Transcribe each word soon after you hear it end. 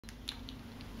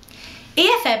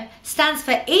EFM stands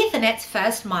for Ethernet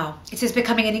First Mile. It is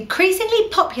becoming an increasingly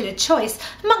popular choice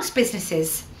amongst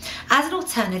businesses as an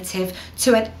alternative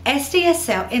to an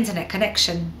SDSL internet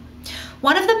connection.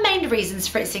 One of the main reasons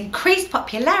for its increased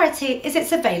popularity is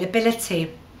its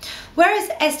availability. Whereas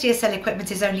SDSL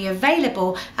equipment is only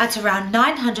available at around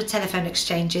 900 telephone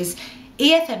exchanges,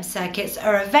 EFM circuits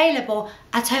are available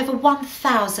at over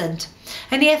 1,000.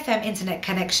 An EFM internet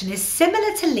connection is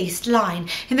similar to leased line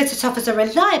in that it offers a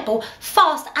reliable,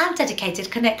 fast and dedicated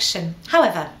connection.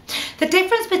 However, the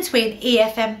difference between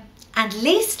EFM and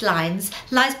leased lines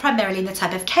lies primarily in the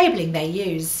type of cabling they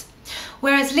use.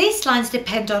 Whereas leased lines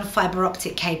depend on fibre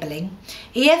optic cabling,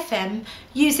 EFM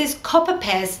uses copper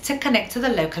pairs to connect to the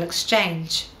local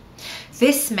exchange.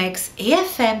 This makes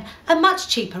EFM a much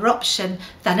cheaper option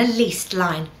than a leased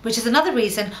line, which is another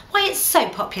reason why it's so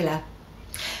popular.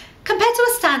 Compared to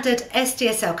a standard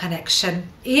SDSL connection,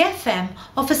 EFM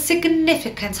offers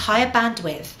significant higher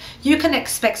bandwidth. You can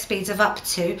expect speeds of up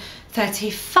to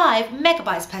 35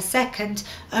 megabytes per second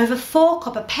over 4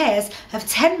 copper pairs of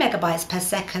 10 megabytes per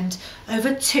second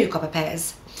over 2 copper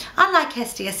pairs. Unlike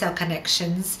SDSL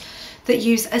connections that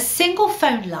use a single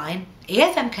phone line,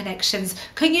 EFM connections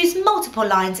can use multiple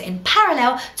lines in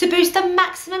parallel to boost the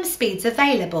maximum speeds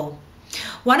available.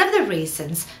 One of the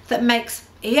reasons that makes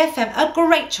EFM a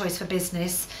great choice for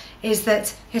business is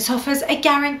that it offers a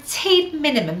guaranteed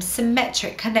minimum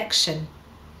symmetric connection.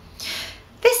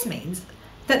 This means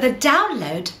that the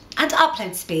download and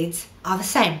upload speeds are the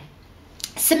same.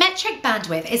 Symmetric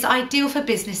bandwidth is ideal for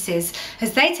businesses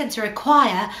as they tend to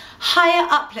require higher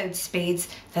upload speeds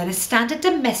than a standard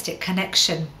domestic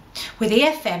connection. With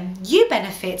EFM, you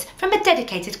benefit from a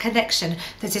dedicated connection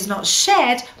that is not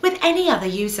shared with any other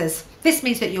users. This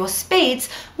means that your speeds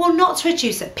will not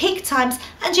reduce at peak times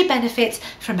and you benefit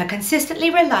from a consistently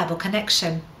reliable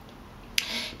connection.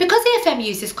 Because EFM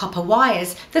uses copper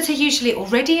wires that are usually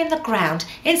already in the ground,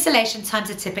 installation times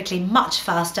are typically much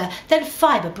faster than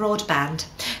fibre broadband.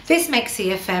 This makes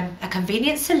EFM a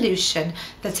convenient solution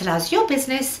that allows your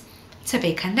business to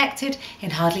be connected in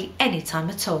hardly any time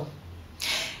at all.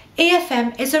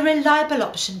 EFM is a reliable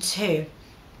option too,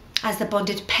 as the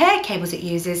bonded pair cables it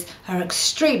uses are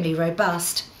extremely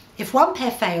robust. If one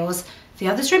pair fails, the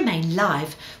others remain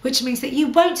live, which means that you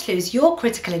won't lose your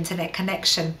critical internet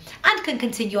connection and can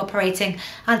continue operating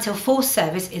until full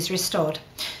service is restored.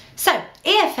 So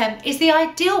EFM is the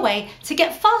ideal way to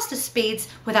get faster speeds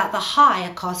without the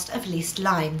higher cost of leased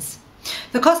lines.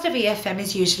 The cost of EFM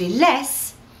is usually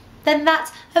less than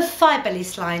that of fibre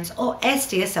leased lines or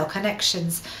SDSL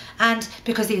connections, and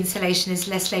because the installation is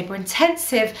less labour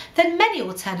intensive than many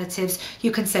alternatives,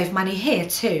 you can save money here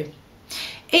too.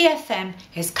 EFM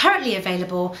is currently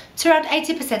available to around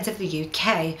 80% of the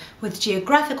UK, with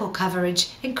geographical coverage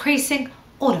increasing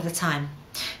all of the time.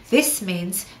 This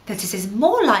means that it is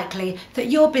more likely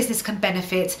that your business can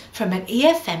benefit from an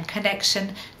EFM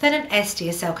connection than an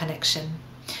SDSL connection.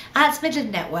 At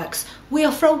Midland Networks, we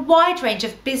offer a wide range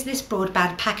of business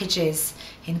broadband packages,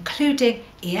 including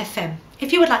EFM.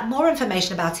 If you would like more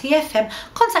information about EFM,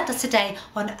 contact us today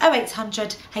on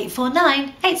 0800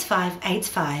 849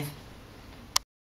 8585.